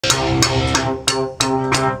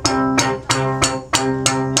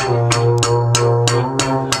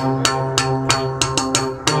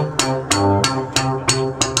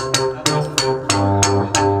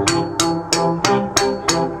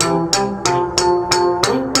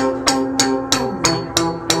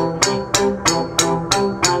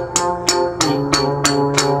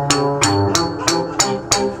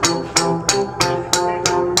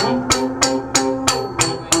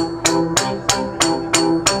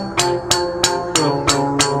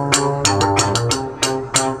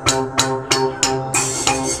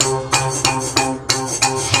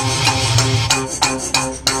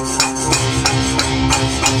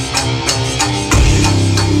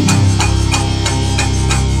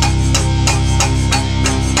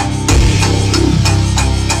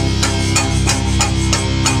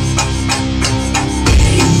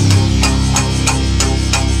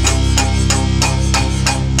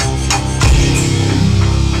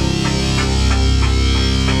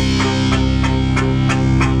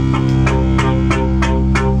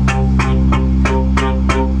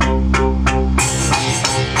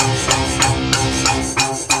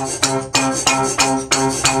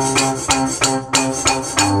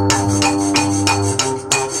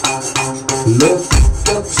Look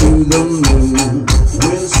up to the moon,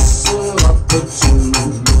 whistle up a tune.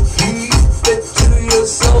 Keep it to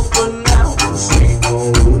yourself for now, 'cause ain't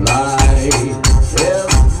no lie.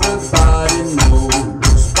 Everybody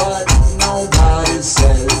knows, but nobody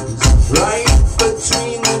says. Right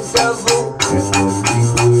between the devil and the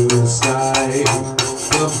deep blue sky.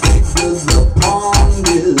 The bigger the pond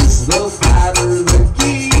is, the fatter the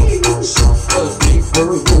geese. The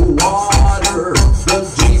deeper the water, the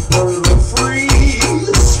deeper the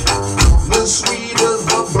freeze. The sweeter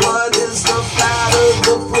the blood is, the fatter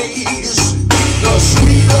the fleas. The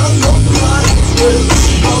sweeter the blood is,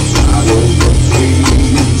 the fatter the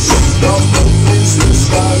fleas. The moon is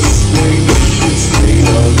disgusting, it's made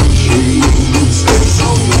of cheese. It's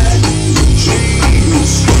a wet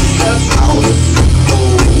cheese that's out of the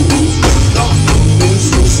cold. The moon is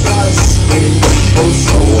disgusting, oh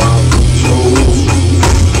so I'm told.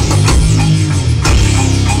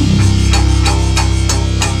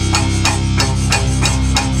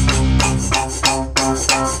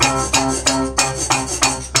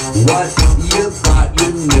 What you thought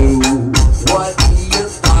you knew, what you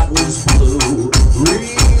thought was blue.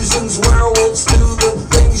 Reasons werewolves do the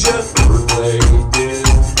things you heard they did.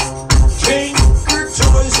 Tinker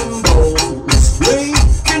toys and bowls,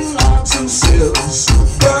 Lincoln logs and sieves.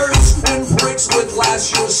 Birds and bricks with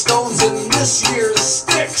last year's stones and this year's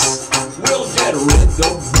sticks. We'll get rid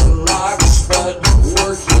of the locks, but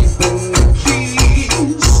we're keeping the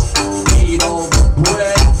keys. Eat all the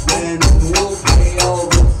bread, then we'll pay all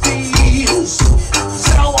the fees.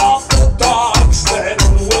 Sell off the dogs, then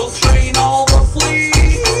we'll train all the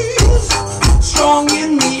fleas. Strong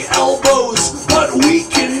in the elbows, but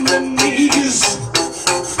weak in the knees.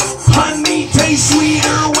 Honey tastes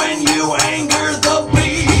sweeter when you anger the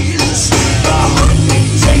bees. The honey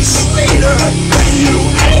tastes sweeter when you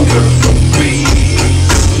anger the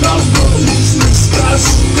bees. The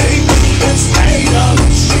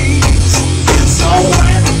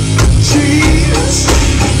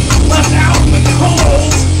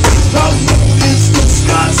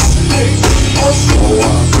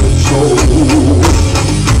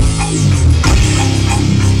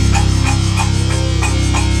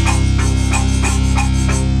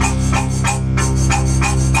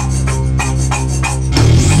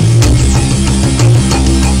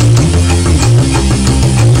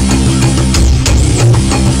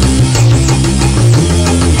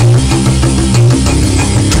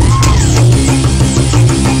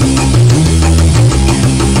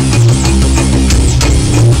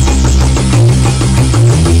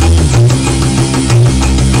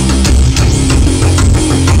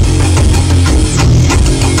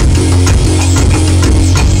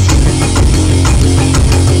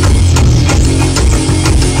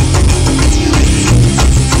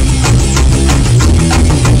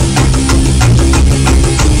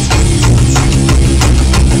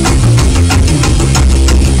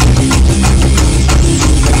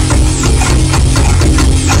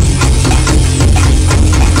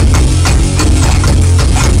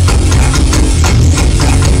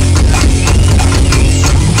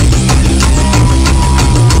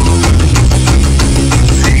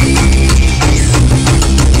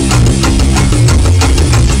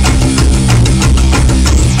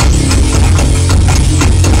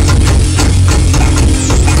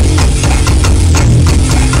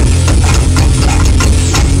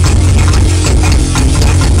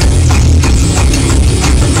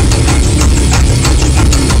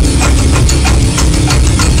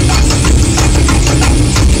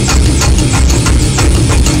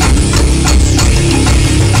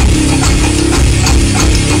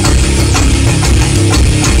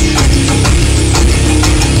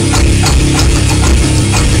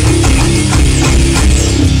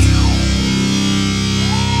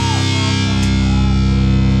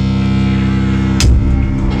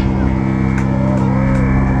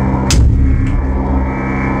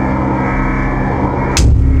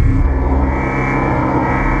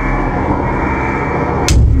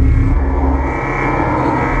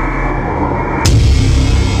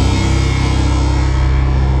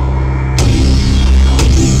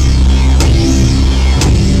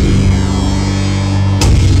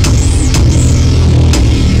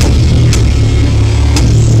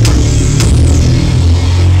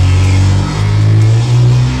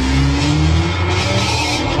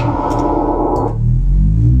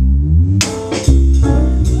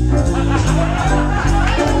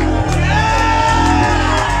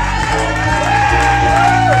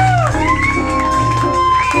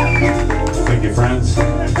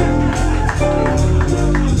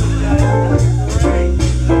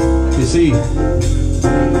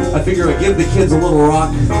I figure I give the kids a little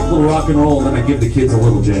rock and roll, and then I give the kids a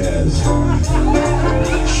little jazz.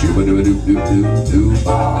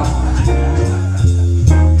 Shoo-ba-doo-ba-doo-doo-doo-doo-ba.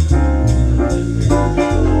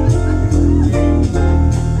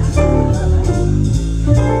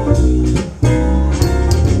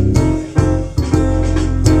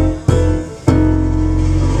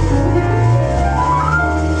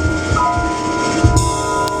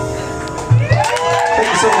 Thank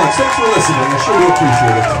you so much. Thanks for listening. I sure do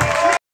appreciate it.